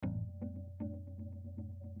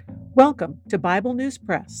Welcome to Bible News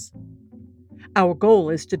Press. Our goal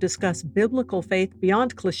is to discuss biblical faith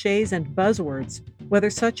beyond cliches and buzzwords, whether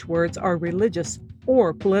such words are religious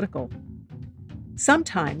or political.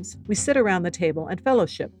 Sometimes we sit around the table and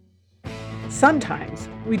fellowship. Sometimes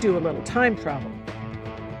we do a little time travel.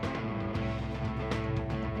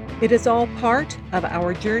 It is all part of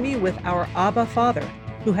our journey with our Abba Father,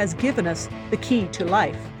 who has given us the key to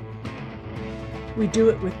life. We do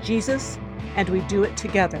it with Jesus, and we do it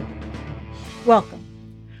together. Welcome.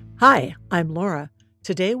 Hi, I'm Laura.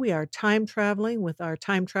 Today we are time traveling with our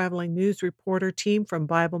time traveling news reporter team from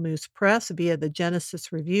Bible News Press via the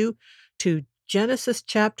Genesis Review to Genesis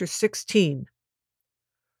chapter 16.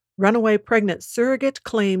 Runaway pregnant surrogate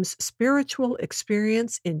claims spiritual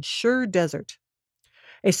experience in Shur Desert.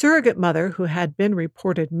 A surrogate mother who had been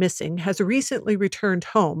reported missing has recently returned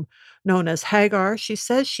home. Known as Hagar, she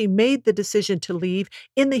says she made the decision to leave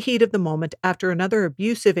in the heat of the moment after another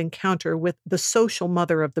abusive encounter with the social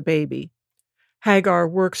mother of the baby. Hagar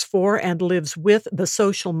works for and lives with the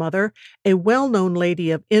social mother, a well known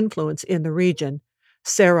lady of influence in the region,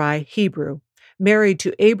 Sarai Hebrew. Married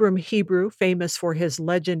to Abram Hebrew, famous for his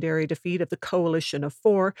legendary defeat of the Coalition of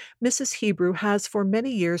Four, Mrs. Hebrew has for many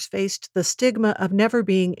years faced the stigma of never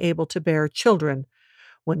being able to bear children.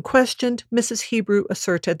 When questioned, Mrs. Hebrew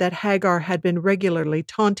asserted that Hagar had been regularly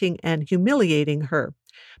taunting and humiliating her.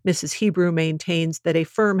 Mrs. Hebrew maintains that a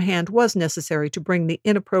firm hand was necessary to bring the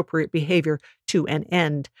inappropriate behavior to an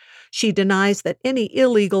end. She denies that any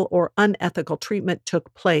illegal or unethical treatment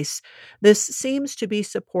took place. This seems to be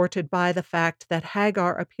supported by the fact that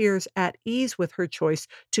Hagar appears at ease with her choice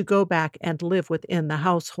to go back and live within the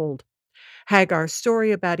household. Hagar's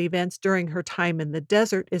story about events during her time in the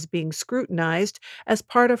desert is being scrutinized as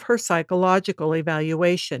part of her psychological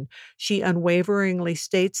evaluation. She unwaveringly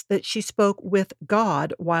states that she spoke with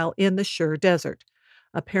God while in the Shur Desert.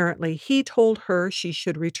 Apparently, he told her she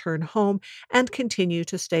should return home and continue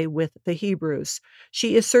to stay with the Hebrews.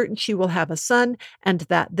 She is certain she will have a son and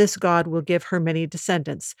that this God will give her many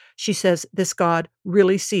descendants. She says this God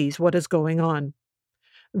really sees what is going on.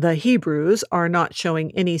 The Hebrews are not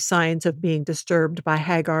showing any signs of being disturbed by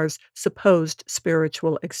Hagar's supposed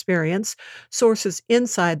spiritual experience. Sources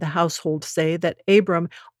inside the household say that Abram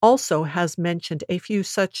also has mentioned a few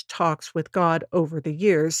such talks with God over the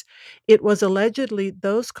years. It was allegedly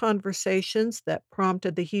those conversations that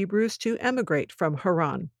prompted the Hebrews to emigrate from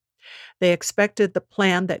Haran. They expected the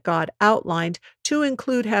plan that God outlined to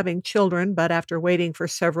include having children, but after waiting for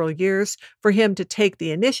several years for him to take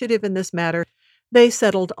the initiative in this matter, they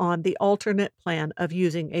settled on the alternate plan of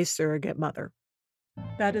using a surrogate mother.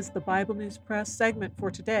 That is the Bible News Press segment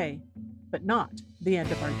for today, but not the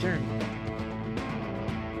end of our journey.